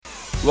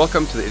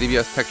Welcome to the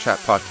AWS Tech Chat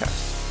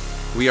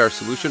podcast. We are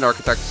solution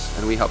architects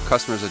and we help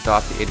customers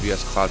adopt the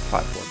AWS Cloud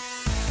Platform.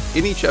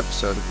 In each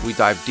episode, we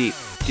dive deep,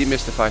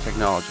 demystify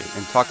technology,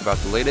 and talk about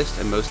the latest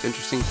and most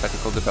interesting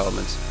technical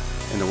developments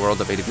in the world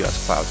of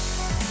AWS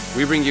Cloud.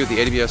 We bring you the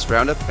AWS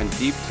Roundup and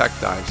deep tech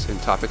dives in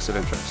topics of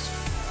interest.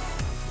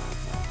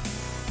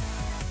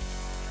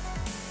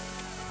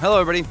 Hello,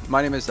 everybody.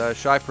 My name is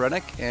Shai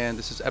Perenik, and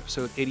this is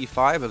episode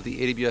 85 of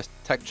the AWS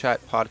Tech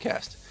Chat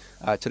podcast.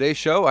 Today's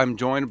show, I'm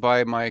joined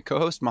by my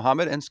co-host,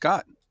 Mohammed and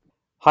Scott.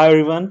 Hi,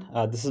 everyone.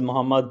 This is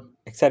Mohammed.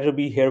 Excited to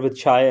be here with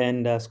Chai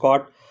and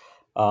Scott.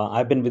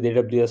 I've been with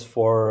AWS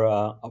for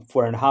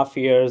 4.5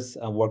 years.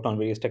 I've worked on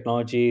various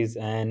technologies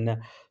and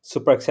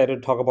super excited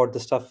to talk about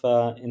this stuff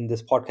in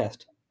this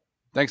podcast.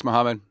 Thanks,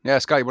 Mohammed. Yeah,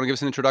 Scott, you want to give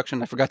us an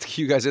introduction? I forgot to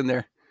cue you guys in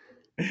there.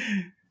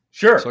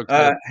 Sure. So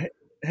excited.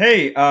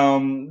 Hey,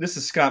 this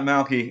is Scott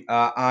Malky.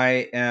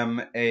 I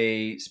am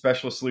a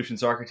special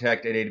solutions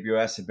architect at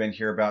AWS. I've been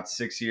here about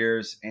 6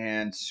 years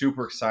and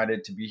super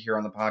excited to be here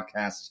on the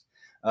podcast.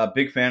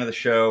 Big fan of the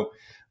show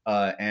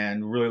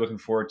and really looking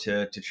forward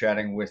to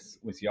chatting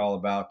with y'all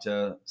about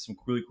some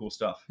really cool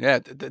stuff. Yeah,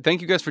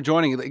 thank you guys for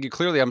joining.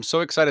 Clearly, I'm so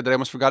excited that I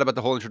almost forgot about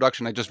the whole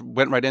introduction. I just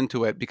went right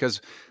into it because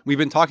we've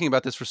been talking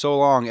about this for so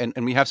long,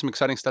 and we have some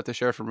exciting stuff to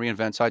share from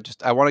reInvent. So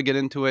I want to get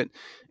into it,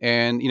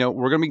 and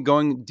we're going to be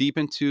going deep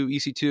into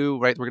EC2,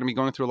 right? We're going to be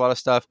going through a lot of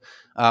stuff,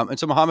 and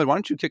so Mohammed, why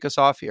don't you kick us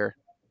off here?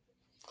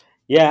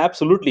 Yeah,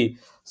 absolutely.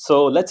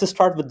 So let's just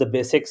start with the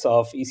basics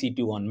of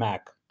EC2 on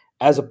Mac.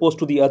 As opposed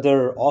to the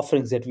other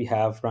offerings that we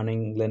have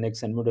running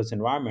Linux and Windows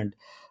environment,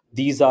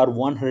 these are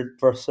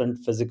 100%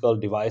 physical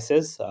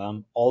devices,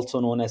 also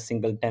known as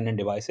single tenant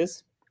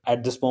devices.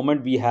 At this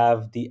moment, we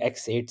have the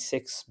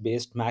x86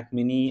 based Mac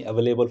Mini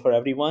available for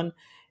everyone,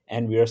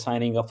 and we are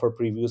signing up for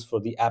previews for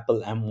the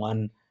Apple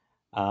M1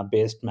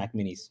 based Mac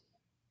Minis.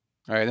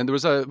 All right, and there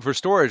was for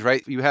storage,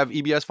 right? You have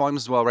EBS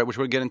volumes as well, right? Which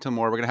we'll get into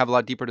more. We're going to have a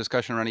lot deeper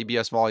discussion around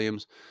EBS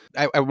volumes.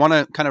 I want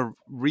to kind of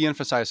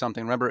reemphasize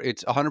something. Remember,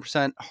 it's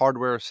 100%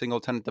 hardware single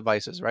tenant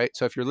devices, right?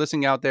 So if you're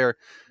listening out there,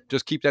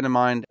 just keep that in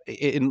mind.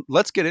 And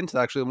let's get into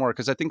that actually more,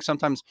 because I think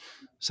sometimes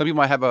some people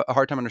might have a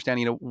hard time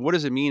understanding, what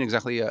does it mean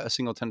exactly a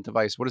single tenant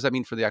device? What does that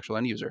mean for the actual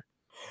end user?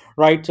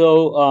 Right.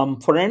 So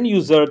for end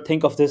user,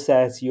 think of this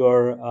as you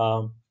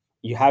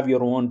have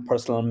your own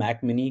personal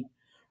Mac Mini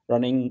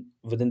running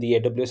within the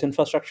AWS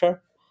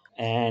infrastructure.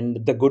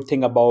 And the good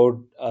thing about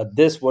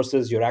this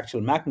versus your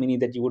actual Mac Mini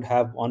that you would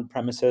have on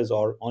premises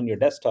or on your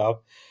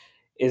desktop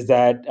is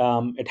that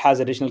it has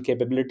additional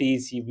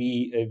capabilities.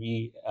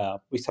 We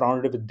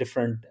surrounded it with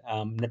different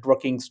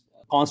networking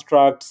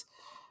constructs.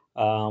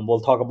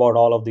 We'll talk about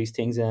all of these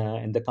things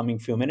in the coming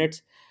few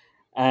minutes.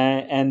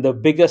 And the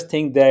biggest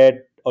thing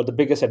or the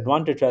biggest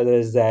advantage rather,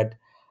 is that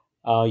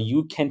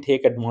you can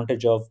take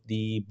advantage of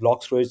the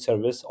block storage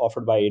service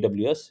offered by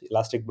AWS,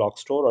 Elastic Block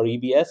Store or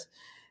EBS,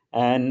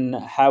 and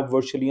have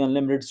virtually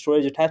unlimited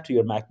storage attached to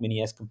your Mac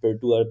Mini as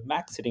compared to a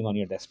Mac sitting on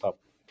your desktop.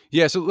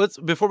 Yeah, so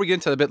before we get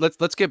into that bit,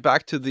 let's get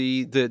back to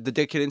the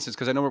dedicated instance,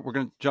 because I know we're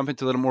going to jump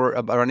into a little more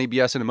around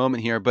EBS in a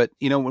moment here. But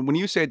when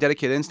you say a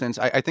dedicated instance,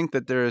 I think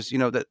that there's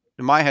that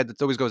in my head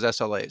that always goes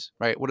SLAs,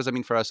 right? What does that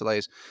mean for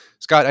SLAs?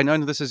 Scott, I know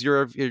this is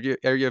your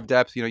area of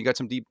depth. You got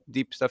some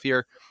deep stuff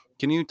here.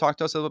 Can you talk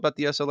to us a little about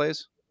the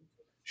SLAs?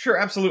 Sure,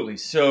 absolutely.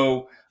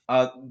 So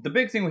the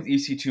big thing with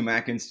EC2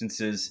 Mac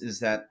instances is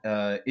that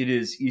it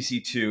is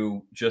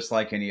EC2 just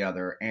like any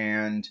other.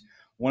 And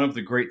one of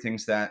the great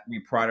things that we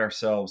pride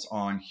ourselves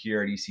on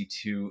here at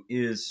EC2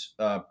 is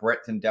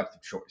breadth and depth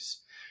of choice.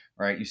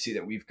 Right, you see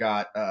that we've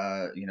got,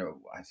 I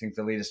think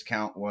the latest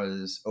count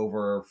was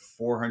over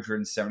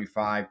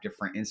 475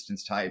 different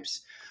instance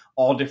types,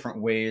 all different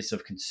ways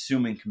of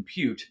consuming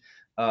compute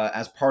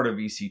as part of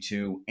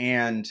EC2,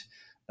 and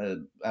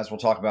as we'll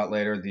talk about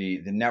later,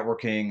 the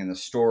networking and the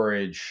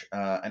storage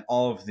and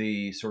all of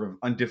the sort of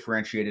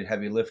undifferentiated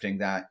heavy lifting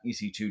that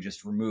EC2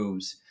 just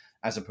removes,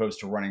 as opposed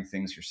to running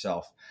things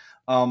yourself.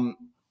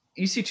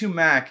 EC2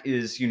 Mac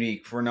is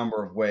unique for a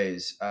number of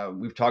ways.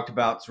 We've talked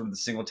about sort of the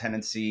single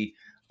tenancy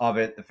of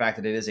it, the fact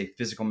that it is a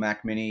physical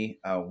Mac Mini.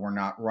 We're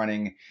not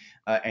running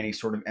any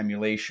sort of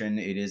emulation.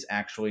 It is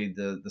actually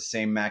the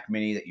same Mac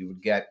Mini that you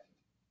would get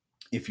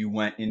if you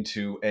went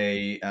into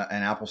an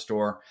Apple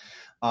store.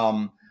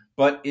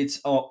 But it's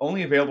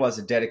only available as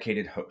a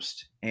dedicated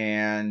host.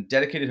 And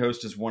dedicated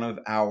host is one of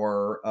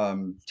our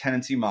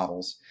tenancy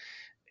models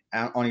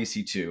on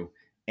EC2.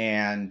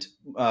 And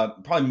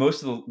probably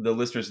most of the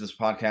listeners of this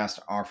podcast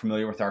are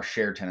familiar with our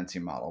shared tenancy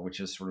model, which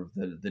is sort of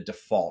the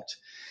default.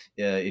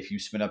 If you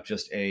spin up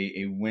just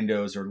a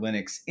Windows or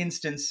Linux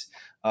instance,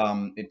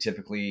 it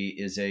typically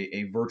is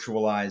a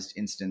virtualized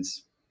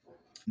instance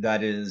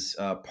that is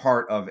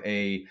part of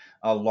a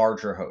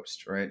larger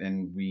host, right?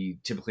 And we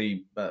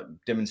typically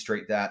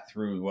demonstrate that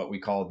through what we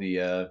call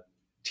the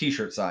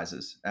t-shirt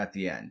sizes at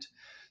the end.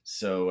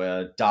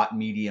 So dot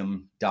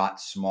medium,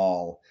 dot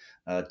small,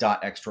 dot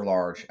extra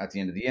large at the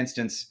end of the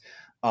instance.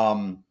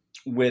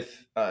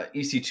 with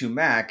EC2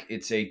 Mac,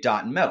 it's a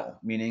 .metal,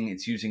 meaning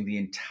it's using the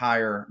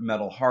entire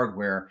metal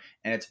hardware,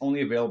 and it's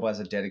only available as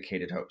a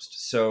dedicated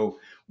host. So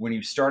when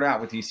you start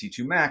out with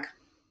EC2 Mac,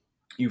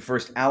 you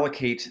first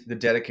allocate the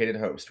dedicated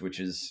host, which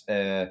is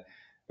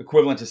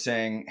equivalent to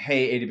saying,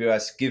 hey,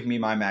 AWS, give me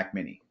my Mac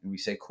Mini. And we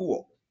say,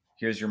 cool,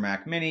 here's your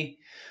Mac Mini.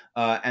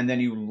 And then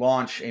you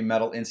launch a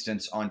Metal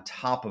instance on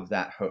top of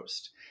that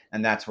host.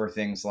 And that's where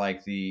things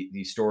like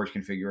the storage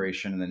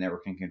configuration and the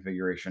networking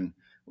configuration,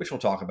 which we'll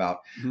talk about,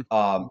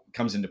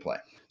 comes into play.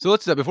 So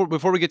let's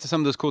before we get to some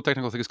of those cool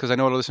technical things, because I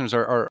know our listeners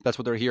are that's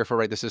what they're here for,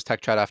 right? This is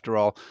Tech Chat after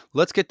all.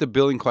 Let's get the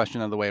billing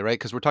question out of the way, right?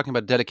 Because we're talking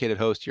about dedicated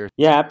host here.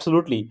 Yeah,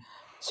 absolutely.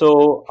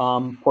 So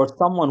for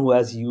someone who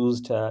has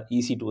used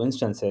EC2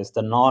 instances,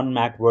 the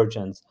non-Mac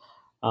versions,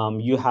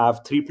 you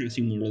have three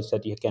pricing models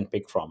that you can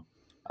pick from.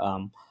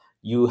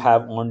 You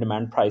have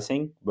on-demand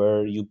pricing,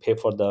 where you pay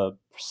for the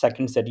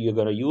seconds that you're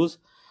going to use.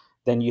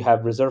 Then you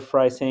have reserve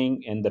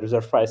pricing. In the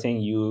reserve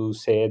pricing, you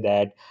say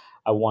that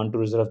I want to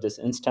reserve this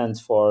instance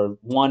for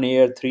 1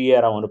 year, 3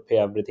 year. I want to pay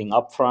everything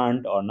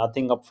upfront or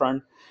nothing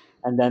upfront.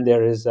 And then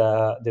there's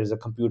a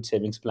compute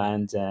savings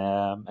plans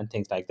and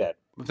things like that.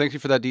 Thank you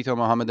for that detail,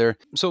 Mohammed. There.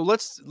 So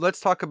let's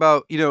talk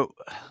about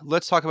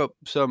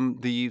some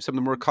of the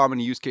more common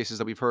use cases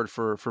that we've heard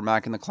for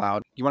Mac in the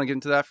cloud. You want to get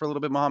into that for a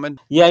little bit, Mohammed?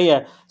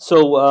 Yeah.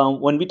 So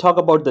when we talk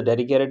about the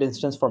dedicated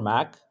instance for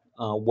Mac,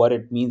 what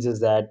it means is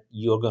that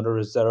you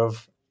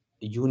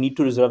need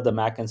to reserve the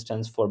Mac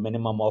instance for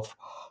minimum of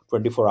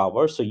 24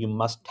 hours. So you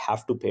must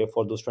have to pay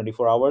for those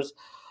 24 hours.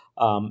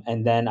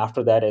 And then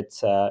after that,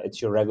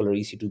 it's your regular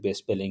EC2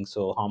 based billing.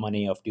 So how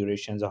many of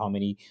durations or how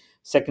many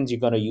seconds you're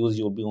going to use,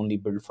 you'll be only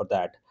billed for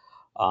that.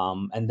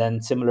 And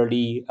then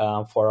similarly,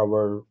 for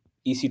our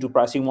EC2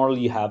 pricing model,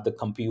 you have the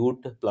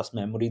compute plus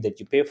memory that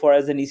you pay for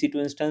as an EC2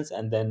 instance,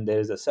 and then there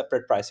is a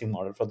separate pricing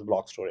model for the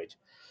block storage.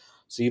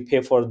 So you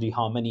pay for the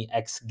how many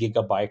X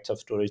gigabytes of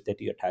storage that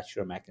you attach to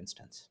your Mac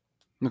instance.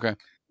 Okay.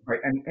 Right.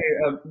 And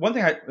one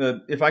thing,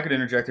 if I could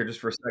interject there just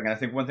for a second, I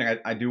think one thing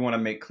I do want to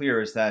make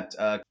clear is that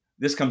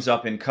this comes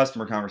up in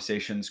customer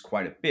conversations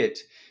quite a bit,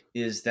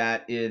 is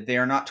that they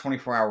are not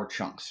 24-hour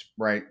chunks,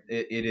 right?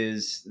 It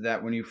is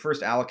that when you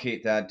first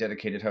allocate that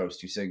dedicated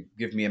host, you say,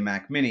 give me a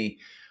Mac Mini,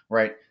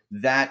 right?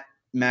 That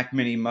Mac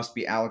Mini must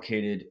be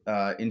allocated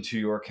into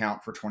your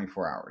account for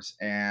 24 hours.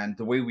 And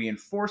the way we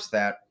enforce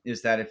that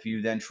is that if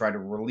you then try to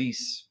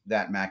release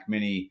that Mac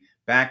Mini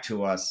back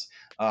to us,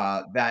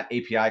 that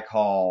API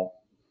call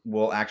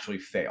will actually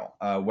fail,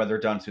 whether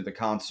done through the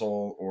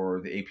console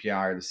or the API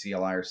or the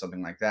CLI or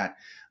something like that.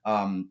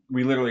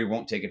 We literally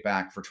won't take it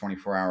back for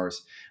 24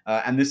 hours.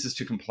 And this is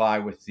to comply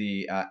with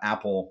the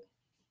Apple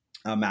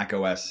Mac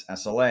OS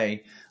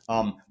SLA.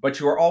 But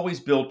you are always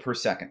billed per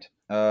second.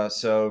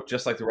 So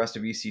just like the rest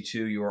of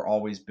EC2, you are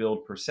always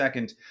billed per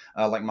second.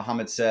 Like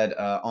Mohammed said,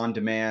 on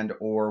demand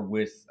or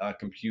with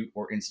compute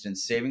or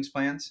instance savings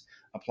plans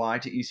apply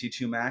to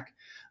EC2 Mac.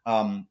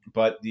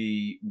 But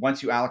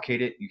once you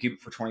allocate it, you keep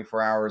it for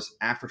 24 hours.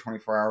 After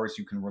 24 hours,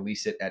 you can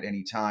release it at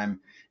any time,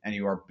 and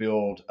you are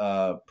billed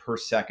per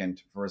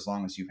second for as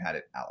long as you've had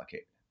it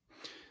allocated.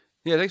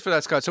 Yeah, thanks for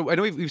that, Scott. So I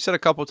know we've said a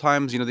couple of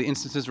times, the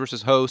instances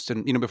versus host,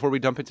 and before we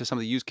jump into some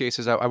of the use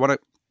cases, I want to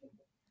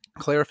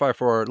clarify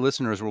for our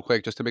listeners real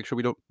quick, just to make sure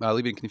we don't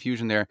leave any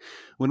confusion there.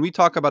 When we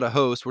talk about a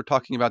host, we're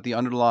talking about the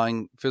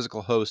underlying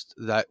physical host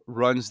that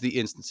runs the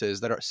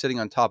instances that are sitting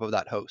on top of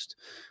that host.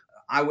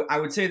 I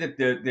would say that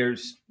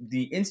there's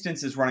the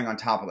instance is running on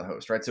top of the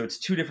host, right? So it's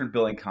two different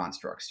billing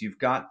constructs. You've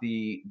got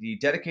the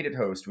dedicated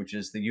host, which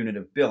is the unit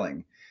of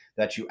billing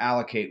that you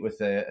allocate with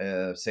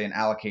say an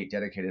allocate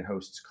dedicated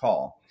hosts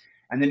call.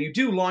 And then you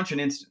do launch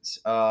an instance.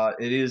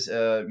 It is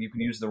you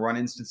can use the run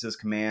instances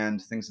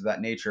command, things of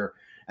that nature,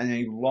 and then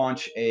you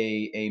launch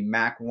a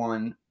Mac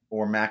 1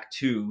 or Mac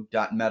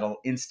 2.metal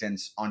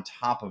instance on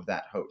top of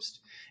that host.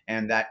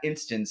 And that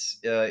instance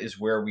is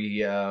where we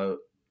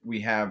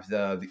have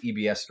the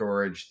EBS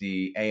storage,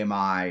 the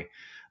AMI,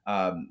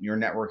 your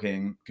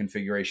networking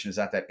configuration is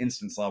at that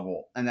instance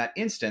level. And that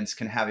instance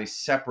can have a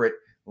separate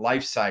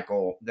life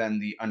cycle than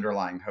the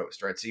underlying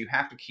host, right? So you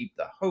have to keep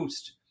the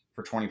host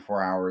for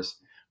 24 hours,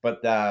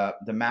 but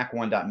the Mac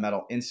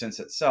 1.metal instance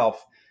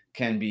itself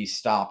can be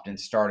stopped and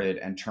started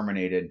and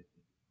terminated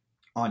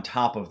on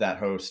top of that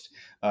host,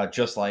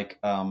 just like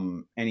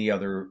any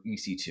other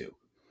EC2.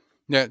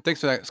 Yeah,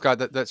 thanks for that, Scott.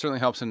 That certainly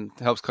helps and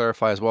helps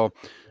clarify as well.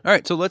 All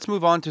right, so let's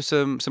move on to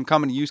some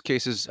common use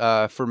cases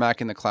for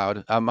Mac in the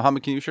cloud.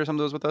 Mohammed, can you share some of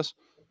those with us?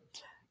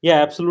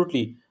 Yeah,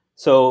 absolutely.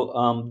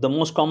 So the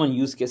most common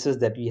use cases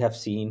that we have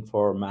seen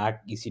for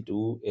Mac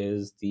EC2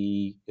 is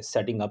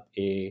setting up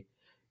a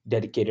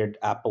dedicated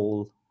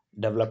Apple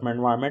development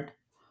environment.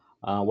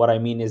 What I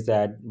mean is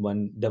that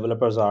when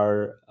developers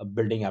are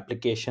building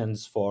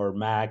applications for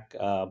Mac,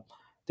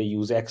 they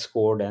use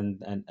Xcode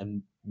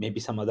and maybe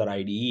some other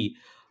IDE.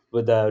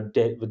 With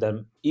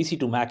the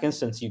EC2 Mac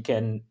instance, you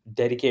can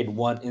dedicate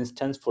one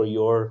instance for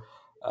your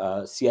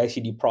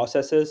CI/CD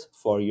processes,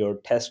 for your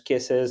test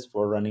cases,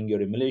 for running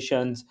your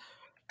emulations,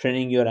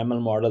 training your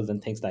ML models,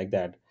 and things like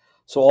that.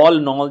 So all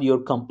in all, your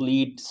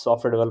complete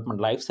software development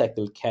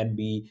lifecycle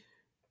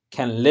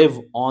can live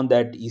on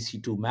that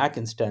EC2 Mac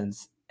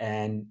instance.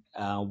 And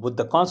with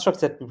the constructs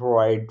that we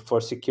provide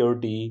for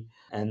security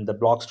and the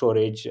block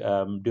storage,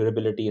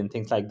 durability, and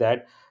things like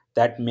that,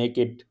 that make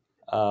it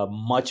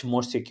much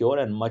more secure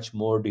and much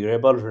more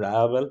durable,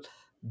 reliable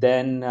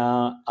than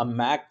a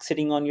Mac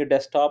sitting on your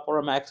desktop or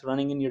a Mac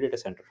running in your data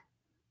center.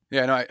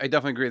 Yeah, no, I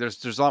definitely agree.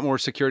 There's a lot more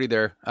security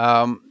there.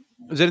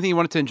 Is there anything you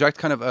wanted to inject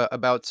kind of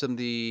about some of some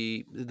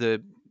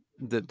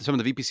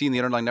of the VPC and the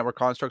underlying network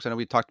constructs? I know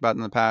we talked about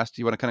in the past.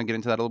 Do you want to kind of get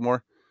into that a little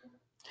more?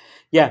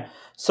 Yeah.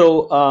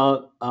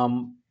 So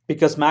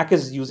because Mac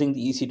is using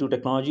the EC2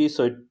 technology,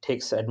 so it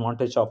takes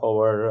advantage of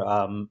our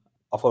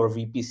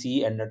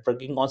VPC and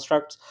networking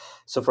constructs.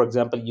 So, for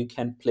example, you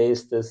can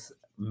place this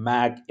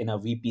Mac in a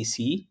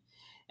VPC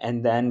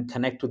and then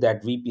connect to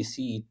that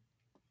VPC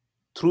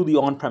through the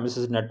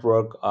on-premises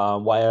network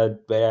via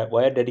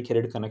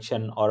dedicated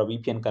connection or a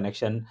VPN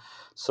connection.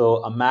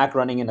 So a Mac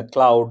running in a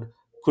cloud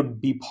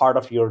could be part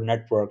of your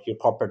network, your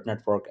corporate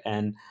network.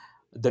 And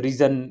the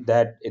reason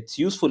that it's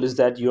useful is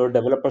that your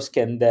developers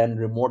can then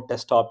remote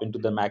desktop into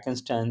the Mac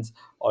instance,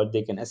 or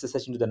they can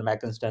SSH into the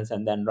Mac instance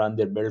and then run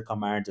their build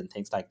commands and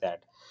things like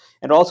that.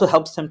 It also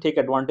helps them take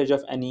advantage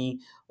of any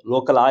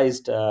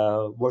localized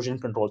version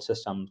control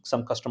system.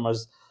 Some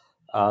customers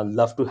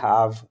love to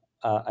have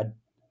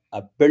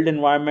a build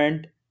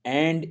environment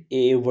and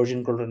a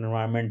version control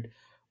environment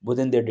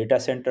within their data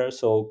center.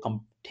 So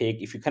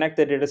take if you connect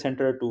the data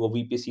center to a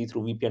VPC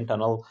through VPN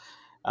tunnel,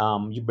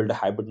 you build a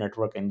hybrid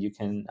network and you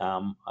can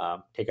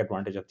take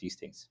advantage of these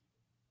things.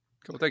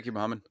 Cool. Thank you,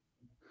 Mohammed.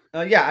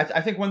 Yeah, I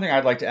think one thing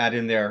I'd like to add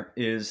in there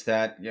is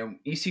that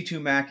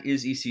EC2 Mac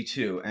is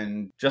EC2,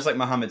 and just like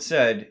Mohammed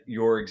said,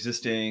 your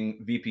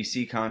existing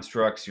VPC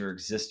constructs, your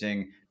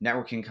existing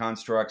networking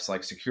constructs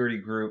like security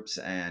groups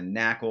and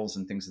NACLs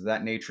and things of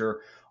that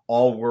nature,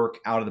 all work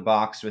out of the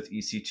box with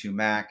EC2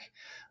 Mac.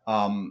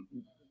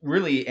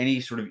 Really,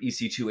 any sort of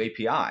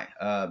EC2 API,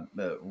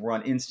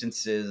 run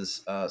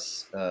instances,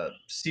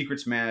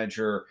 secrets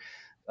manager,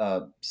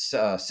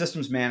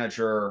 systems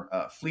manager,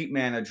 fleet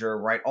manager,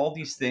 right? All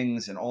these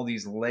things and all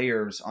these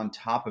layers on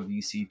top of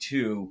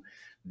EC2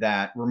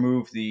 that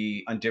remove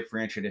the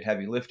undifferentiated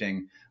heavy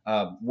lifting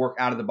work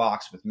out of the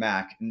box with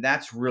Mac. And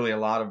that's really a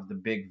lot of the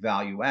big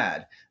value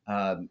add.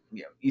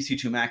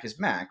 EC2 Mac is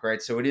Mac,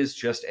 right? So it is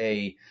just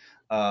a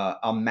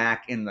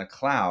Mac in the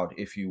cloud,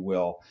 if you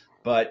will,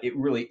 but it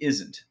really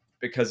isn't,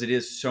 because it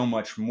is so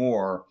much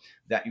more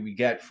that we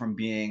get from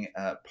being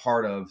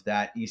part of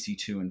that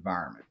EC2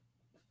 environment.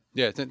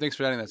 Yeah, thanks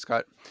for adding that,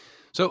 Scott.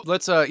 So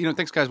let's,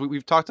 thanks, guys.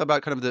 We've talked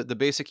about kind of the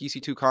basic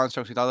EC2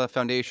 constructs. We thought of that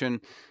foundation.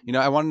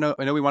 I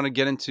know we want to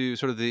get into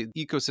sort of the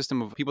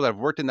ecosystem of people that have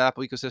worked in the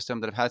Apple ecosystem,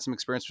 that have had some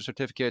experience for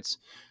certificates.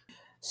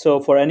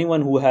 So for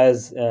anyone who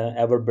has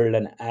ever built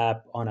an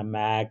app on a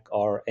Mac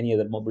or any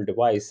other mobile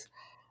device,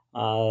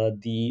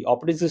 the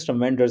operating system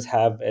vendors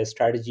have a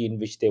strategy in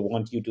which they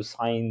want you to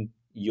sign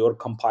your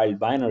compiled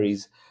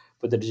binaries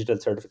with a digital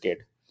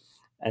certificate.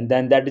 And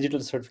then that digital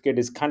certificate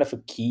is kind of a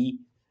key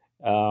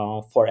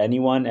for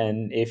anyone.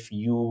 And if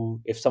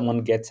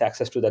someone gets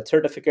access to that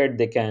certificate,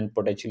 they can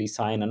potentially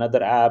sign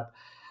another app.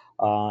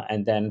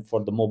 And then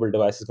for the mobile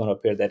device, it's going to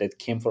appear that it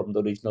came from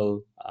the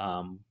original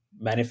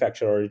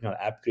manufacturer, original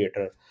app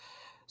creator.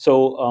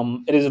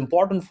 So it is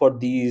important for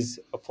the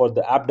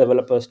app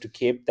developers to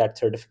keep that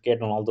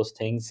certificate and all those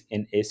things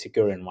in a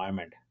secure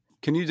environment.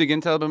 Can you dig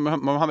into that a bit,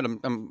 Mohammed?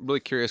 I'm really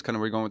curious kind of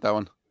where you're going with that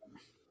one.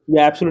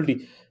 Yeah,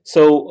 absolutely.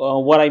 So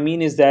what I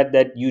mean is that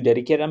you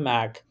dedicate a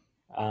Mac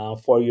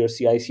for your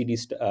CI/CD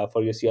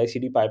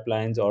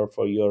pipelines, or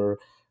for your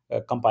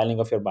compiling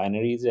of your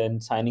binaries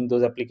and signing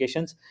those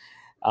applications,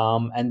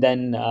 and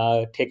then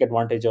take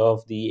advantage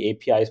of the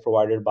APIs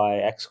provided by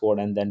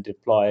Xcode, and then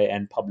deploy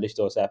and publish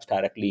those apps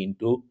directly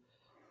into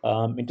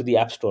the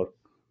App Store.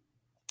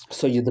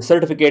 So the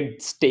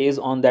certificate stays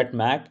on that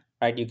Mac,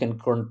 right? You can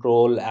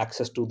control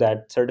access to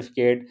that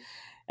certificate,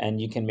 and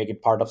you can make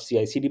it part of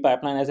CI/CD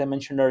pipeline, as I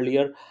mentioned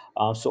earlier.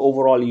 So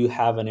overall, you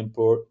have an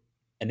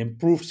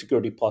improved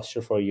security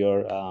posture for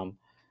your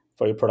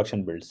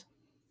production builds.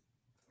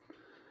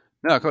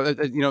 No,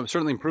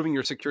 certainly improving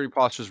your security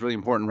posture is really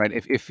important, right?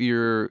 If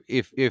you're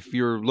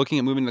looking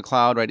at moving to the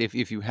cloud, right?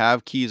 If you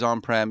have keys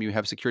on prem, you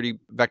have security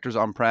vectors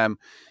on prem,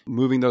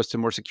 moving those to a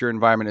more secure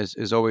environment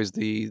is always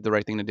the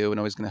right thing to do, and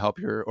always going to help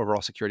your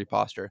overall security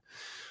posture.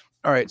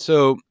 All right,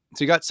 so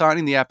you got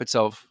signing the app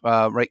itself,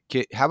 right?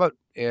 How about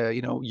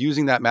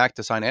using that Mac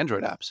to sign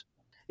Android apps?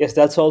 Yes,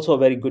 that's also a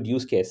very good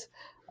use case.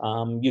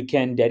 You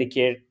can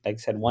dedicate, like I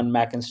said, one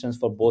Mac instance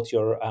for both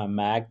your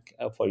Mac,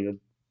 for your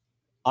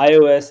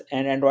iOS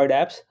and Android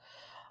apps,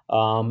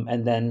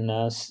 and then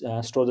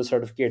store the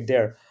certificate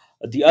there.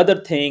 The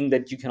other thing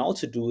that you can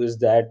also do is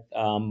that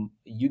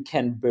you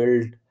can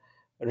build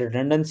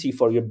redundancy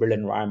for your build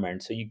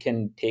environment. So you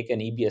can take an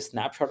EBS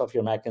snapshot of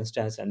your Mac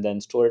instance and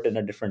then store it in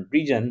a different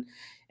region.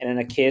 And in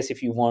a case,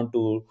 if you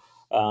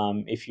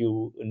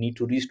need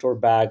to restore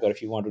back, or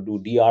if you want to do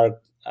DR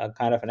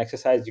kind of an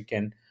exercise, you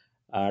can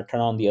turn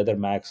on the other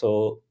Mac.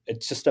 So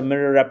it's just a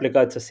mirror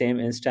replica. It's the same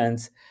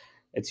instance.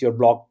 It's your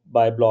block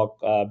by block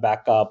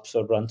backup, so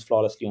it runs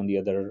flawlessly on the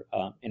other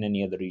in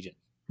any other region.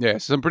 Yeah,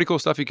 some pretty cool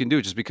stuff you can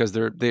do just because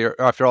they're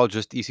after all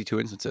just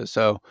EC2 instances.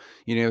 So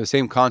the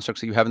same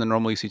constructs that you have in the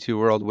normal EC2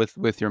 world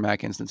with your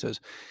Mac instances.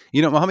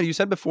 Mohammed, you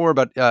said before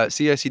about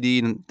CI/CD,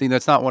 and I think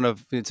that's not one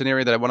of it's an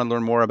area that I want to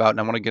learn more about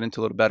and I want to get into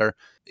a little better.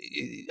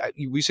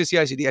 We say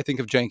CI/CD, I think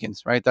of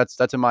Jenkins, right?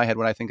 That's in my head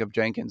when I think of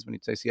Jenkins when you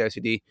say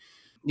CI/CD.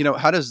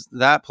 How does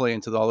that play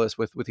into all this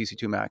with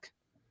EC2 Mac?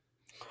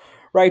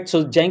 Right.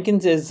 So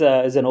Jenkins is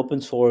an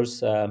open source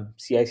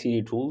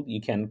CI/CD tool.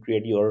 You can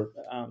create your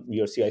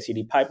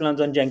CI/CD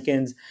pipelines on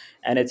Jenkins,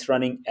 and it's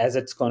running as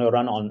it's going to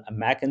run on a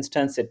Mac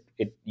instance. It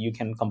you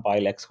can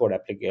compile Xcode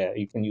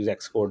you can use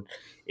Xcode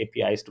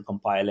APIs to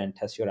compile and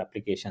test your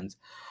applications.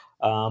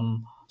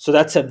 So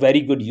that's a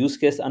very good use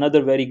case.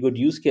 Another very good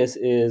use case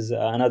is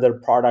another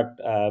product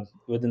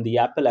within the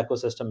Apple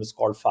ecosystem is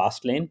called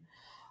Fastlane.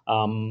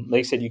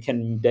 Like I said, you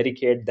can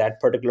dedicate that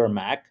particular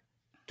Mac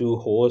to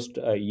host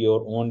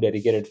your own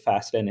dedicated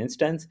Fastlane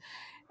instance,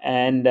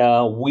 and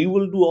we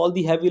will do all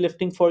the heavy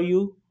lifting for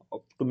you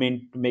to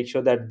make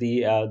sure that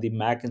the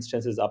Mac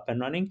instance is up and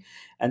running,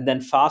 and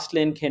then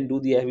Fastlane can do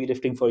the heavy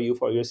lifting for you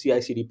for your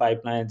CI/CD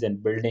pipelines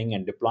and building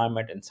and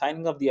deployment and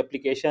signing up the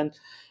application.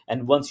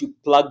 And once you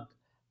plug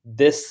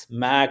this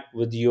Mac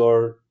with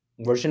your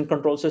version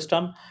control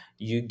system,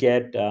 you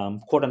get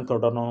quote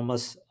unquote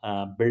autonomous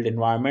build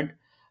environment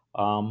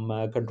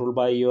controlled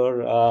by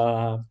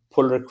your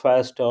pull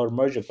request or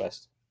merge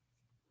request.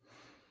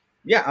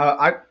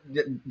 Yeah,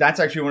 that's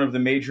actually one of the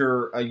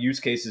major use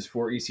cases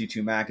for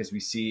EC2 Mac, as we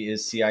see,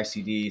 is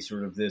CI/CD,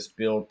 sort of this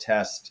build,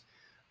 test,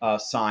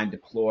 sign,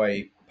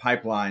 deploy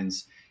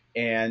pipelines.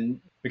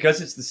 And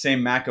because it's the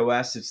same Mac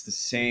OS, it's the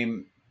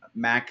same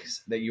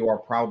Macs that you are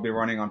probably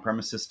running on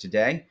premises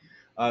today.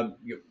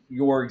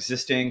 Your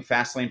existing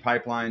Fastlane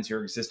pipelines,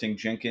 your existing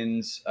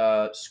Jenkins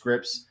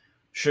scripts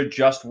should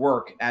just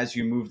work as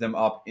you move them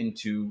up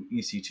into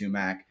EC2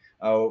 Mac.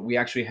 We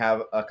actually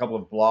have a couple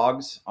of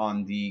blogs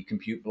on the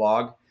Compute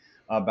blog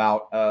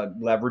about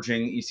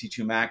leveraging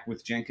EC2 Mac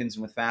with Jenkins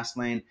and with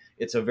Fastlane.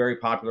 It's a very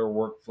popular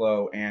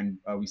workflow, and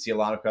we see a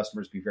lot of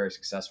customers be very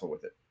successful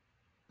with it.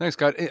 Thanks,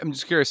 Scott. I'm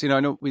just curious. I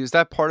know is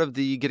that part of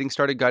the getting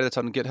started guide that's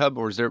on GitHub,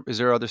 or is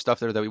there other stuff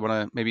there that we want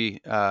to maybe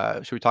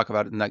should we talk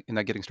about in that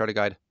getting started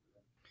guide?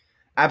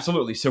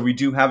 Absolutely. So we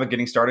do have a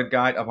getting started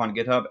guide up on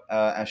GitHub,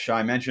 as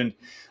Shai mentioned.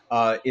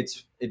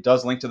 It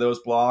does link to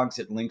those blogs.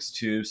 It links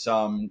to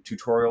some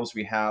tutorials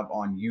we have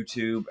on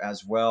YouTube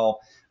as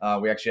well.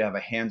 We actually have a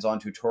hands-on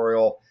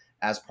tutorial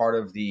as part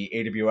of the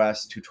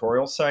AWS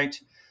tutorial site.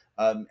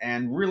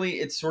 And really,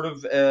 it's sort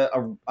of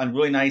a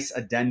really nice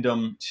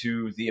addendum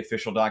to the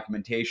official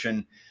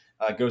documentation.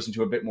 It goes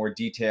into a bit more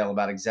detail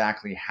about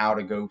exactly how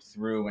to go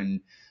through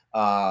and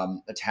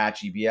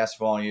attach EBS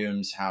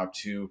volumes, how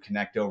to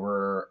connect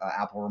over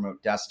Apple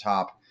Remote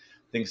Desktop,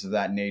 things of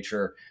that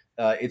nature.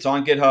 It's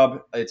on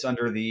GitHub. It's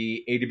under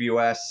the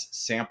AWS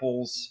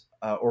samples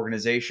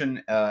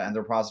organization, and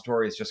the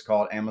repository is just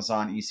called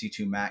Amazon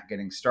EC2 Mac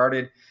Getting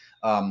Started.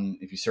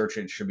 If you search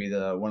it, it should be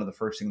one of the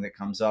first thing that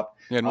comes up.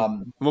 Yeah,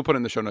 we'll put it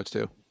in the show notes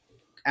too.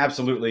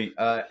 Absolutely.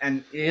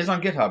 And it is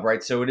on GitHub,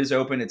 right? So it is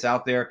open. It's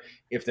out there.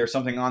 If there's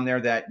something on there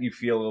that you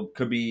feel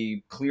could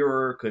be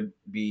clearer, could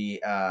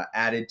be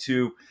added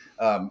to,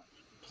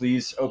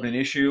 please open an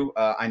issue.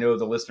 I know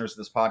the listeners of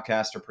this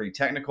podcast are pretty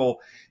technical.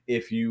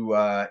 If you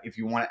want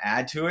to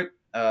add to it,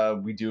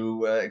 we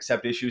do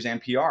accept issues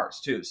and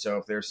PRs too. So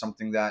if there's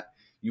something that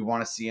you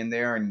want to see in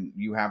there and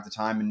you have the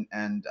time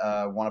and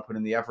want to put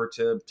in the effort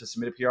to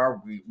submit a PR,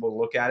 we will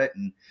look at it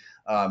and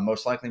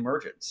most likely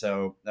merge it.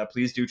 So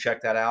please do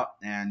check that out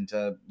and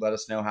let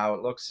us know how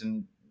it looks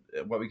and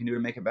what we can do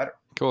to make it better.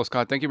 Cool,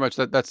 Scott. Thank you much.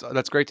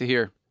 That's great to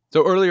hear.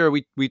 So earlier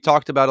we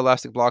talked about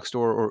Elastic Block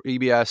Store or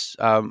EBS.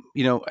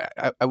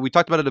 We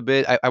talked about it a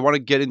bit. I want to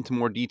get into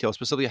more detail,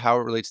 specifically how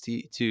it relates to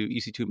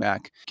EC2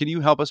 Mac. Can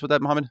you help us with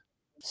that, Mohammed?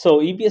 So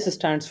EBS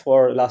stands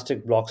for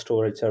Elastic Block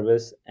Storage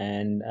Service,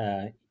 and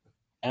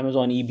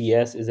Amazon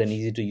EBS is an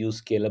easy-to-use,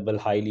 scalable,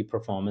 highly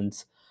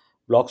performance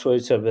block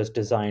storage service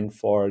designed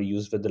for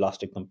use with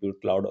Elastic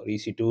Compute Cloud or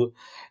EC2,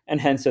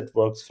 and hence it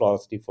works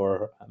flawlessly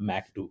for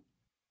Mac too.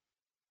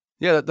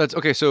 Yeah, that's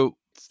okay. So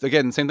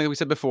again, same thing we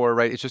said before,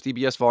 right? It's just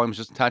EBS volumes,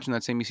 just attaching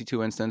that same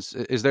EC2 instance.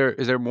 Is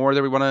there more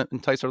that we want to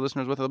entice our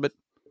listeners with a little bit?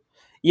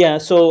 Yeah,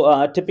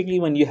 so typically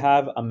when you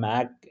have a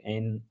Mac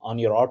on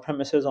your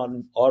on-premises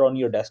or on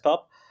your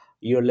desktop,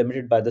 you're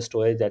limited by the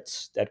storage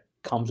that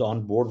comes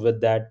on board with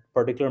that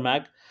particular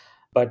Mac.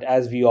 But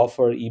as we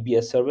offer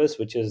EBS service,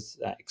 which is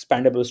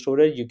expandable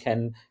storage, you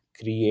can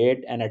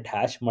create and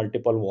attach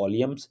multiple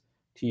volumes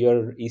to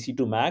your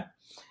EC2 Mac.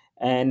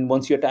 And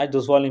once you attach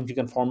those volumes, you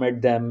can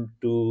format them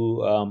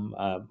to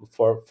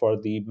for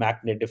the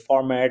Mac native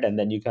format, and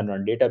then you can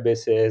run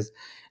databases,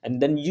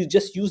 and then you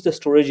just use the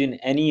storage in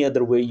any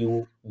other way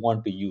you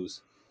want to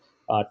use.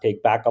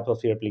 Take backups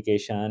of your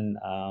application,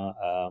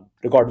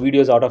 record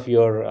videos out of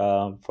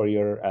your for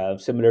your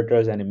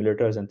simulators and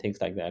emulators and things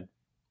like that.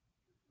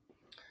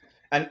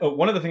 And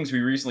one of the things we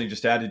recently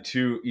just added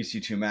to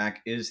EC2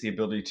 Mac is the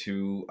ability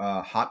to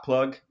hot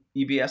plug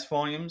EBS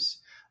volumes.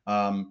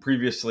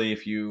 Previously,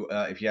 if you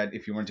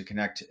wanted to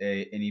connect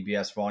an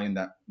EBS volume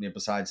that,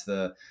 besides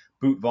the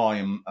boot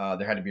volume,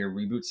 there had to be a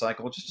reboot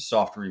cycle, just a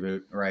soft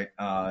reboot, right?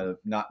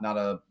 Not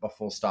a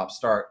full stop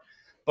start,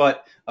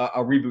 but a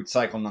reboot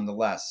cycle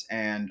nonetheless.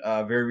 And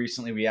very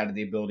recently, we added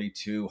the ability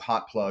to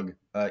hot plug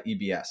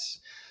EBS.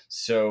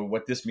 So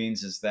what this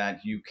means is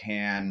that you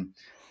can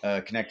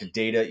connect a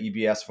data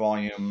EBS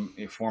volume,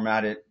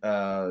 format it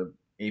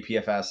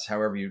APFS,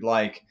 however you'd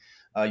like,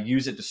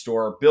 use it to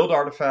store build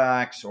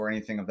artifacts or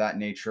anything of that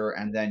nature,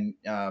 and then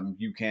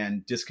you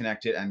can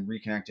disconnect it and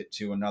reconnect it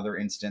to another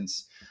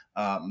instance,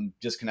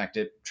 disconnect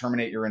it,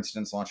 terminate your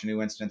instance, launch a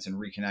new instance, and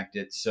reconnect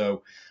it.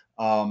 So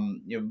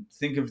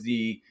think of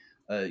the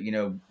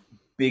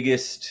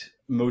biggest,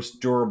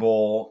 most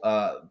durable,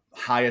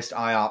 highest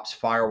IOPS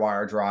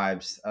FireWire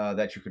drives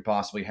that you could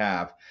possibly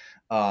have.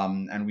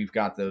 And we've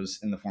got those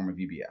in the form of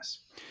EBS.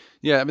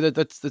 Yeah, I mean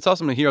that's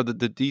awesome to hear the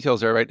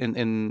details there, right?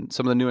 And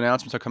some of the new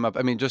announcements that come up.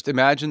 I mean, just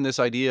imagine this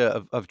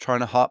idea of trying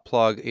to hot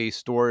plug a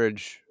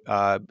storage,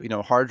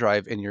 hard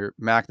drive in your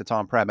Mac that's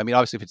on prem. I mean,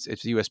 obviously, if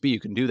it's USB, you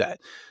can do that,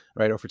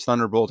 right? Or if it's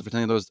Thunderbolt, if it's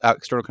any of those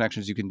external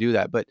connections, you can do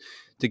that. But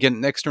to get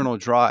an external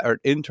drive or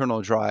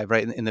internal drive,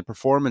 right, in the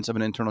performance of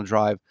an internal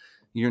drive,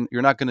 you're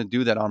not going to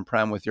do that on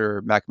prem with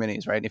your Mac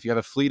Minis, right? And if you have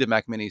a fleet of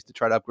Mac Minis, to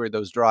try to upgrade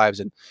those drives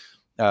and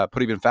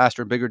put even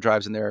faster, bigger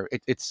drives in there,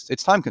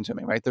 it's time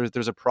consuming, right?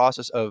 There's a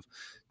process of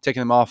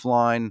taking them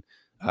offline,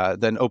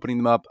 then opening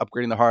them up,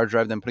 upgrading the hard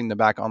drive, then putting them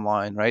back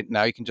online, right?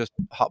 Now you can just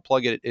hot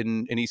plug it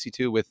in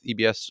EC2 with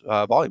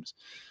EBS volumes.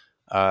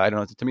 I don't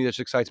know. To me, that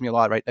just excites me a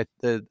lot, right?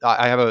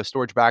 I have a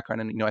storage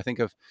background, and I think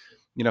of,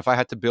 if I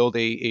had to build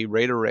a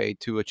RAID array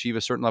to achieve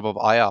a certain level of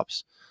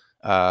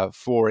IOPS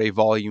for a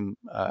volume,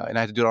 and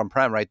I had to do it on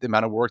prem, right? The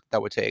amount of work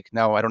that would take.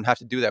 Now I don't have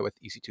to do that with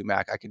EC2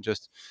 Mac. I can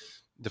just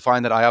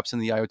define that IOPS in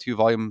the IO2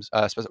 volumes or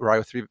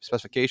IO3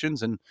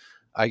 specifications, and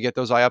I get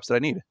those IOPS that I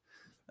need.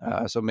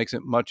 So it makes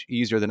it much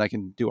easier than I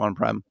can do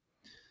on-prem.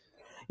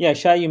 Yeah,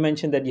 Shai, you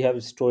mentioned that you have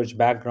a storage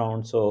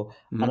background. So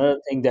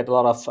another thing that a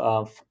lot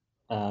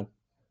of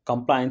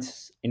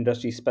compliance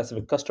industry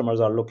specific customers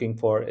are looking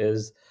for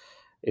is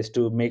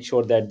to make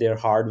sure that their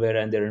hardware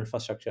and their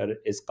infrastructure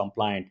is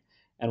compliant.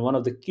 And one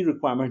of the key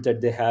requirements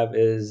that they have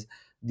is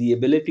the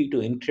ability to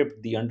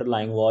encrypt the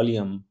underlying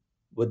volume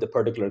with the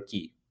particular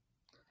key.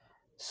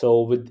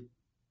 So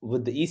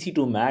with the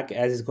EC2 Mac,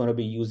 as it's going to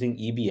be using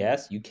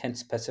EBS, you can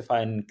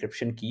specify an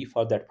encryption key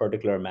for that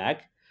particular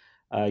Mac,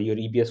 your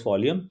EBS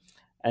volume,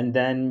 and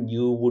then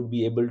you would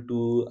be able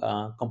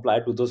to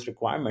comply to those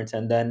requirements,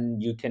 and then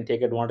you can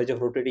take advantage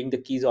of rotating the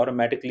keys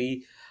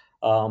automatically.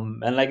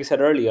 And like I said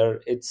earlier,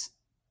 it's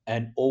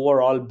an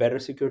overall better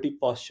security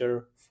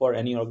posture for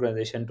any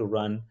organization to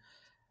run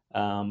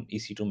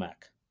EC2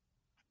 Mac.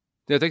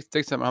 Yeah,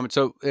 thanks, Mohammed.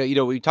 So,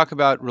 we talk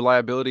about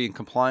reliability and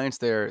compliance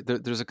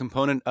there's a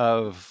component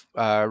of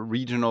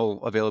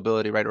regional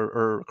availability, right,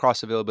 or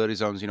cross availability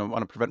zones. Want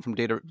to prevent from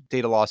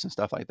data loss and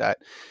stuff like that.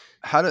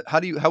 How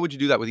would you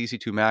do that with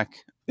EC2 Mac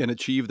and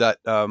achieve that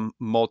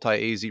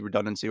multi-AZ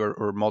redundancy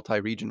or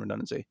multi-region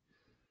redundancy?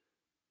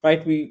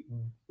 Right, we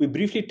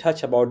briefly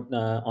touched about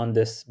on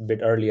this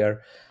bit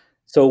earlier.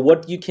 So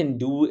what you can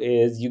do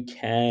is you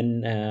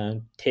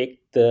can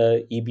take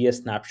the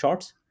EBS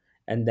snapshots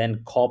and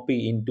then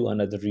copy into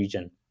another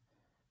region.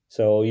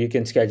 So you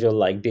can schedule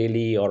like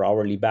daily or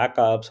hourly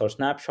backups or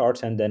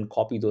snapshots and then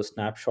copy those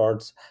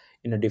snapshots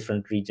in a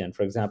different region.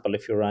 For example,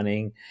 if you're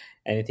running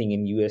anything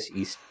in US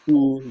East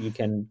 2, you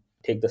can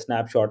take the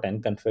snapshot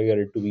and configure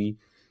it to be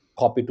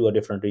copied to a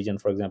different region.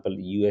 For example,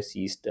 US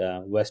East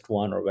West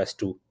 1 or West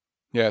 2.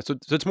 Yeah, so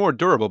it's more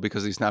durable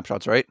because of these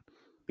snapshots, right?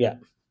 Yeah,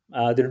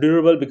 they're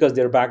durable because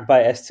they're backed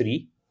by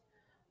S3.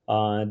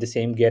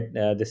 They get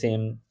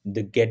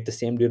the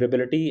same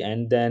durability,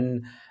 and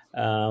then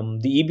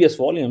the EBS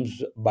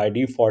volumes by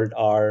default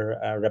are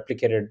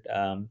replicated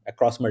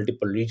across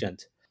multiple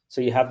regions. So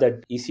you have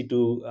that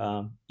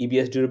EC2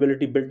 EBS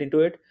durability built into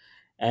it,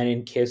 and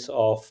in case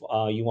of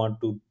you want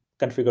to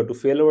configure to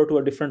failover to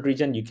a different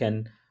region, you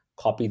can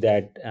copy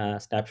that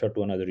snapshot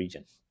to another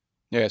region.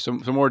 Yeah, so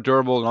more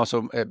durable and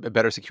also a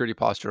better security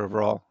posture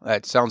overall.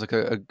 That sounds like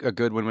a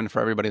good win-win for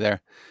everybody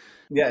there.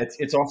 Yeah,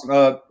 it's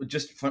awesome.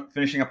 Just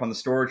finishing up on the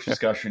storage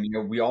discussion,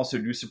 we also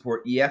do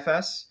support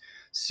EFS.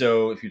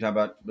 So if you talk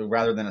about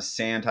rather than a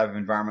SAN type of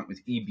environment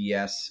with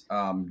EBS,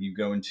 you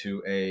go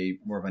into a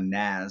more of a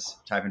NAS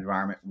type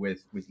environment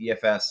with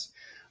EFS,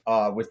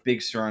 with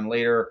Big Sur and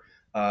later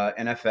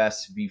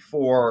NFS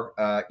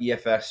v4.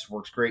 EFS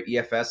works great.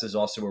 EFS is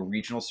also a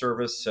regional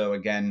service. So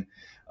again,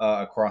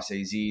 across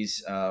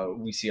AZs,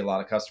 we see a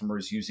lot of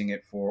customers using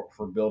it for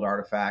build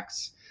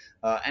artifacts.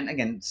 And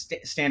again,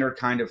 standard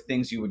kind of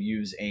things you would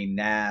use a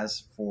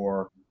NAS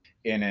for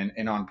in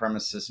an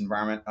on-premises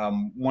environment.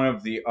 One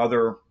of the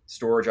other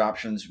storage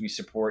options we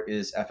support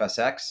is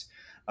FSX,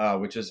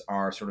 which is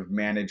our sort of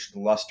managed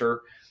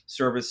Lustre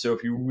service. So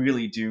if you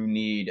really do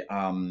need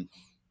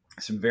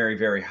some very,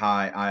 very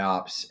high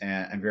IOPS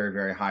and very,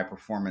 very high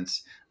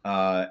performance,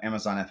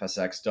 Amazon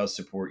FSx does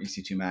support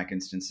EC2 Mac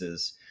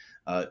instances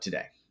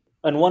today.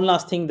 And one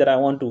last thing that I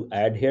want to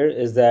add here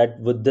is that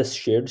with this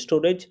shared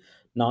storage,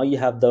 now you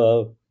have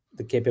the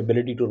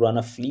capability to run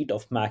a fleet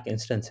of Mac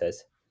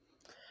instances,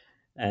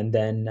 and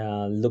then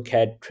look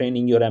at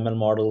training your ML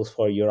models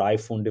for your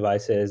iPhone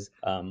devices,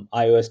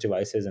 iOS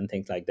devices, and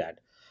things like that.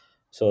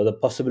 So the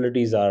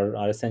possibilities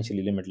are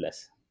essentially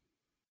limitless.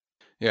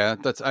 Yeah,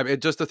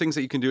 just the things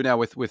that you can do now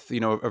with a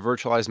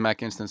virtualized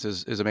Mac instance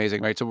is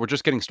amazing, right? So we're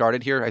just getting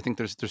started here. I think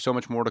there's so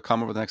much more to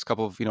come over the next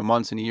couple of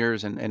months and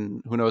years,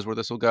 and who knows where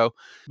this will go.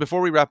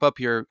 Before we wrap up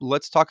here,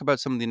 let's talk about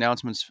some of the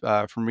announcements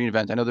from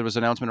reInvent. I know there was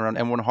an announcement around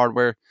M1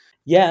 hardware.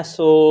 Yeah,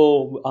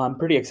 so I'm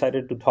pretty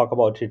excited to talk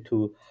about it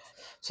too.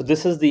 So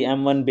this is the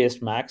M1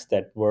 based Macs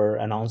that were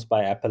announced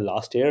by Apple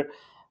last year.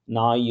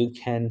 Now you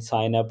can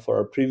sign up for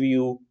a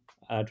preview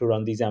to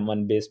run these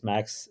M1 based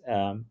Macs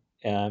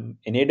in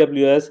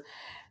AWS,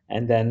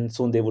 and then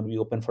soon they would be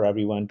open for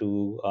everyone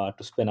to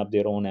spin up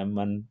their own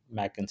M1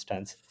 Mac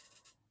instance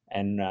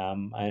and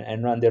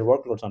run their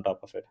workloads on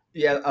top of it.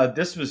 Yeah,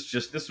 this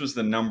was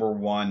the number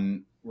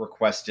one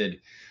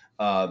requested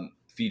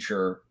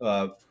feature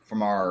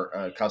from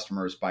our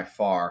customers by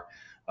far.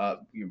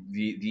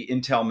 The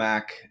Intel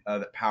Mac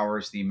that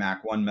powers the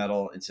Mac One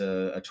Metal. It's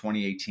a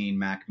 2018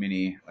 Mac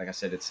Mini. Like I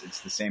said,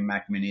 it's the same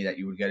Mac Mini that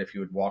you would get if you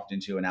had walked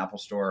into an Apple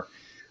store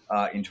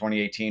in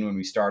 2018 when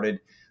we started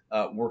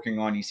working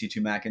on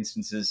EC2 Mac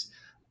instances.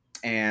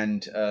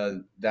 And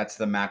that's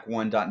the Mac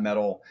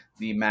 1.metal.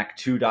 The Mac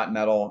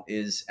 2.metal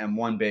is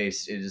M1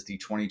 based. It is the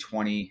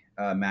 2020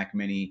 Mac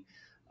Mini.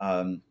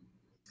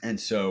 And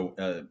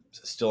so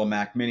still a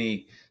Mac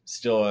Mini,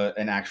 still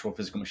an actual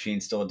physical machine,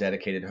 still a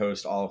dedicated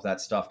host. All of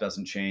that stuff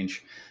doesn't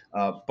change.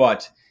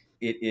 But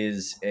it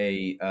is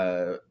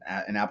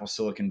an Apple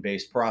Silicon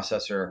based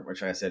processor,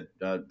 which I said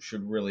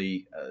should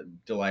really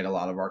delight a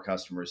lot of our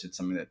customers. It's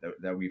something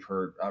that we've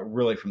heard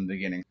really from the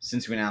beginning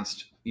since we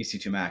announced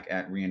EC2 Mac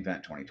at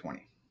reInvent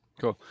 2020.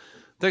 Cool.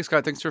 Thanks,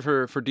 Scott. Thanks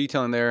for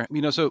detailing there.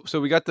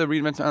 So we got the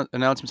reInvent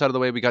announcements out of the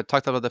way. We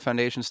talked about the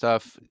foundation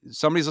stuff.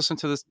 Somebody's listened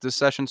to this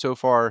session so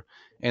far,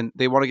 and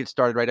they want to get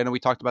started, right? I know we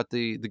talked about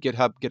the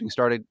GitHub getting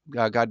started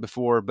guide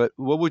before, but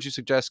what would you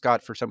suggest,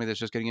 Scott, for somebody that's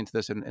just getting into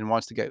this and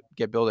wants to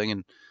get building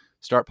and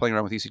start playing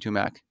around with EC2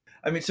 Mac?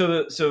 I mean,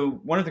 so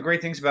one of the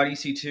great things about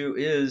EC2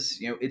 is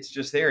it's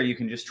just there. You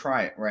can just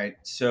try it, right?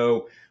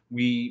 So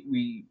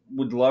we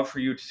would love for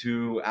you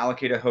to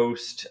allocate a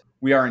host.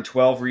 We are in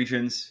 12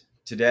 regions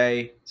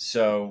today,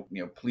 so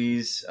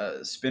please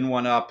spin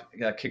one up,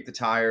 kick the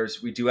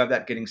tires. We do have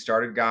that getting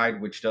started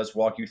guide, which does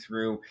walk you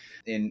through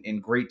in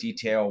great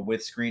detail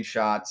with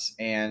screenshots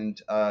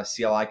and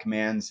CLI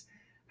commands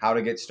how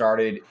to get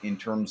started in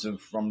terms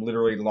of from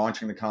literally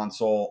launching the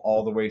console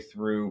all the way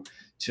through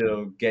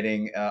to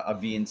getting a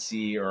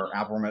VNC or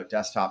Apple Remote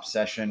Desktop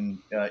session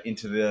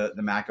into the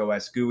Mac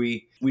OS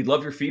GUI. We'd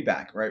love your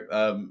feedback, right?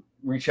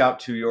 Reach out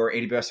to your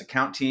AWS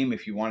account team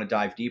if you want to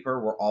dive deeper.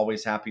 We're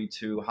always happy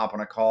to hop on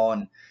a call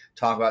and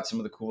talk about some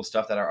of the cool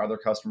stuff that our other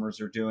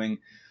customers are doing.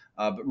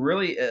 But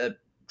really,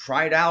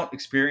 try it out,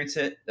 experience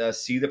it,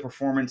 see the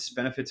performance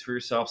benefits for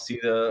yourself, see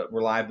the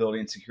reliability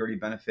and security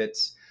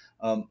benefits.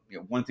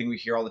 One thing we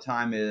hear all the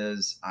time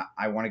is,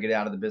 I want to get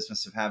out of the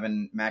business of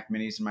having Mac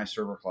Minis in my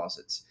server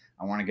closets.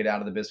 I want to get out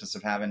of the business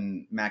of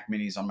having Mac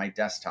Minis on my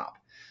desktop,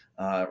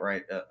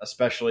 right?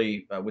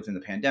 Especially within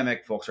the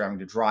pandemic, folks are having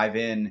to drive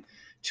in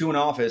to an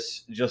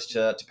office just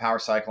to power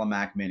cycle a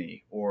Mac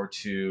Mini or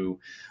to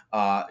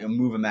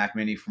move a Mac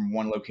Mini from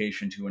one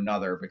location to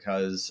another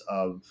because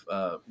of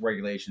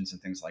regulations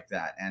and things like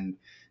that. And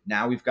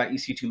now we've got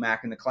EC2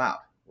 Mac in the cloud.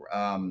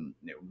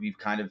 We've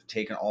kind of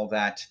taken all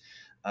that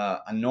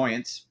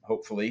annoyance,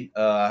 hopefully,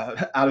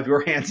 out of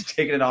your hands and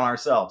taking it on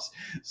ourselves.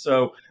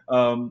 So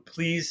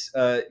please,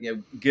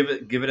 give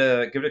it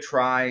a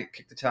try,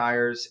 kick the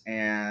tires,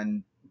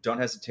 and don't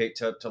hesitate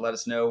to let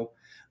us know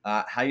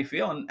how you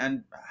feel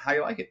and how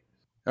you like it.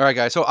 All right,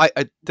 guys. So I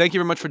thank you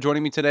very much for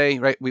joining me today.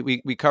 Right,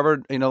 we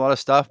covered a lot of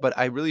stuff, but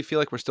I really feel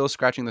like we're still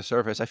scratching the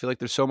surface. I feel like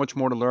there's so much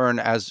more to learn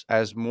as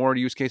more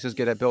use cases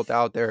get built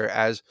out there,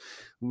 as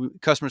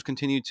customers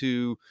continue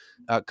to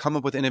come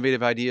up with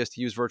innovative ideas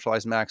to use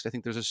virtualized Macs. I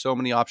think there's just so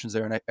many options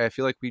there, and I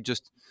feel like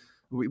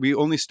we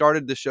only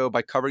started the show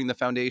by covering the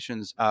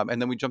foundations,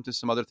 and then we jumped into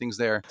some other things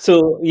there.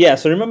 So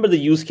remember the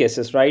use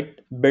cases, right?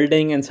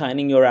 Building and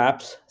signing your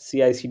apps,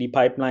 CI/CD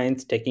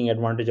pipelines, taking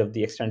advantage of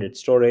the extended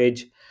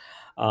storage.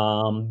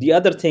 The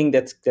other thing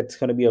that's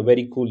going to be a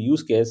very cool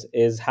use case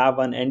is have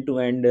an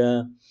end-to-end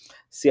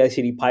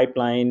CI/CD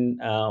pipeline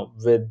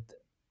with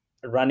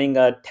running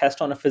a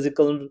test on a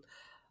physical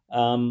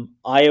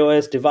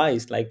iOS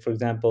device. Like, for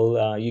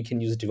example, you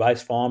can use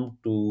device form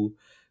to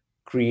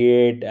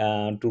create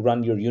to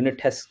run your unit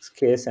test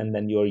case and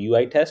then your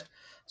UI test.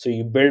 So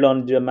you build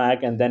on your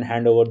Mac and then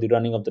hand over the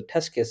running of the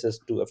test cases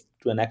to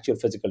an actual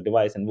physical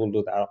device, and we'll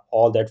do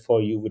all that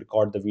for you. We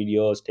record the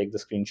videos, take the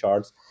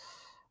screenshots,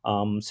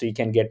 so you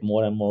can get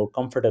more and more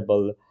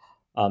comfortable.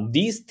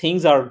 These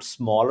things are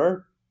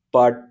smaller,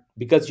 but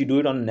because you do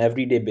it on an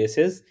everyday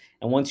basis.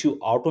 And once you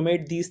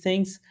automate these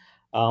things,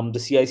 the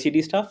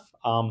CI/CD stuff,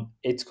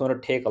 it's going to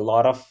take a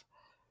lot of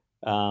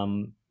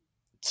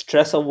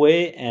stress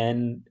away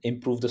and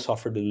improve the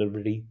software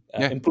delivery,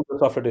 improve the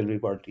software delivery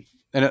quality.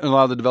 And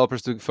allow the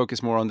developers to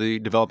focus more on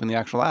developing the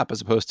actual app as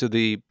opposed to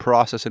the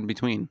process in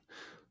between.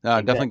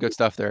 Exactly. Definitely good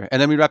stuff there.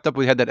 And then we wrapped up,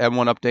 we had that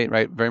M1 update,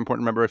 right? Very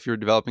important. Remember, if you're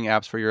developing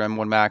apps for your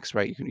M1 Max,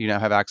 right, you now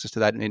have access to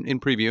that in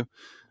preview,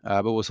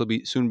 but will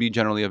soon be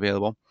generally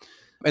available.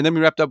 And then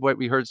we wrapped up what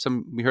we heard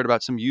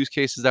about some use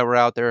cases that were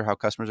out there, how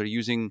customers are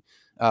using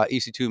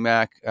EC2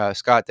 Mac.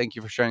 Scott, thank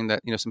you for sharing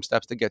that, some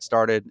steps to get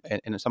started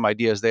and some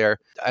ideas there.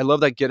 I love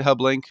that GitHub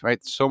link,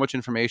 right? So much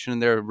information in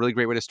there, a really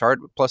great way to start.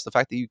 Plus the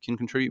fact that you can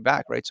contribute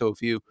back, right? So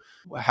if you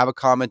have a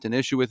comment, an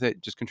issue with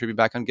it, just contribute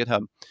back on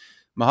GitHub.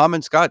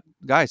 Mohammed, Scott,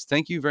 guys,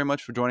 thank you very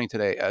much for joining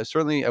today.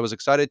 Certainly, I was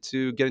excited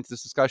to get into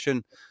this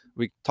discussion.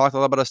 We talked a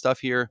lot about stuff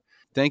here.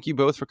 Thank you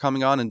both for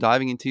coming on and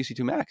diving into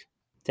EC2 Mac.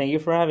 Thank you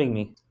for having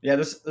me. Yeah,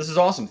 this is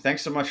awesome.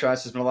 Thanks so much,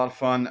 guys. It's been a lot of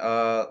fun.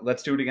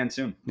 Let's do it again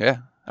soon. Yeah.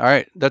 All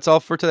right. That's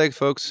all for today,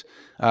 folks.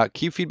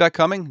 Keep feedback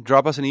coming.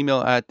 Drop us an email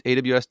at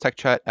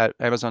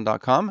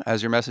awstechchat@amazon.com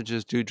as your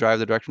messages do drive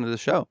the direction of the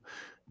show.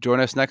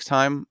 Join us next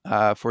time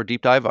for a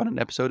deep dive on an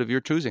episode of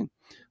your choosing.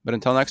 But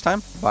until next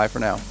time, bye for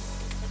now.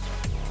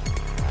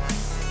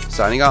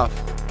 Signing off.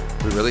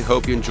 We really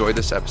hope you enjoyed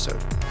this episode.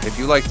 If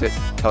you liked it,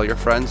 tell your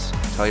friends,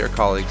 tell your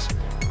colleagues,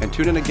 and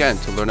tune in again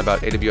to learn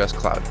about AWS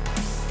Cloud.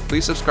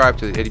 Please subscribe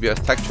to the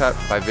AWS Tech Chat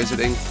by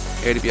visiting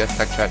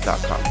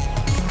awstechchat.com.